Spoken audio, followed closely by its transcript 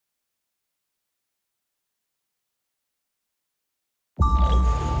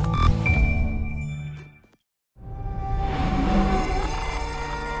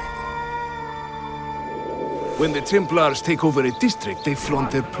When the Templars take over a district, they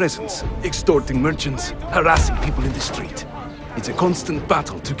flaunt their presence, extorting merchants, harassing people in the street. It's a constant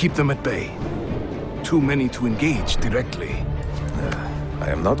battle to keep them at bay. Too many to engage directly.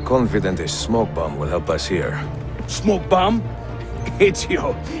 I am not confident a smoke bomb will help us here. Smoke bomb?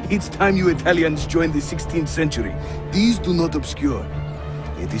 Ezio, it's time you Italians joined the 16th century. These do not obscure.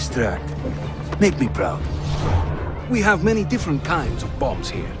 They distract. Make me proud. We have many different kinds of bombs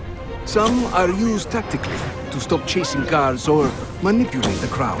here. Some are used tactically, to stop chasing cars or manipulate the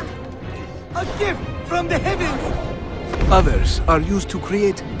crowd. A gift from the heavens! Others are used to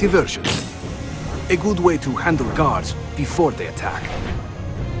create diversions. A good way to handle guards before they attack.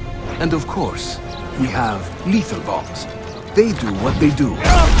 And of course, we have lethal bombs. They do what they do.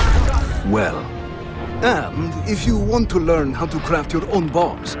 Well. And if you want to learn how to craft your own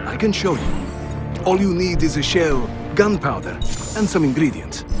bombs, I can show you. All you need is a shell, gunpowder, and some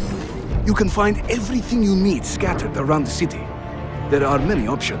ingredients. You can find everything you need scattered around the city. There are many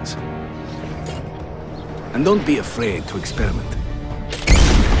options. And don't be afraid to experiment.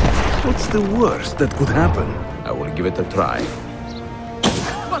 What's the worst that could happen? I will give it a try.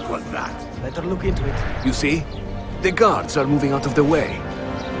 What was that? Better look into it. You see? The guards are moving out of the way.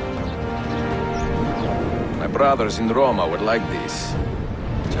 My brothers in Roma would like this.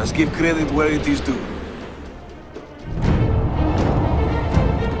 Just give credit where it is due.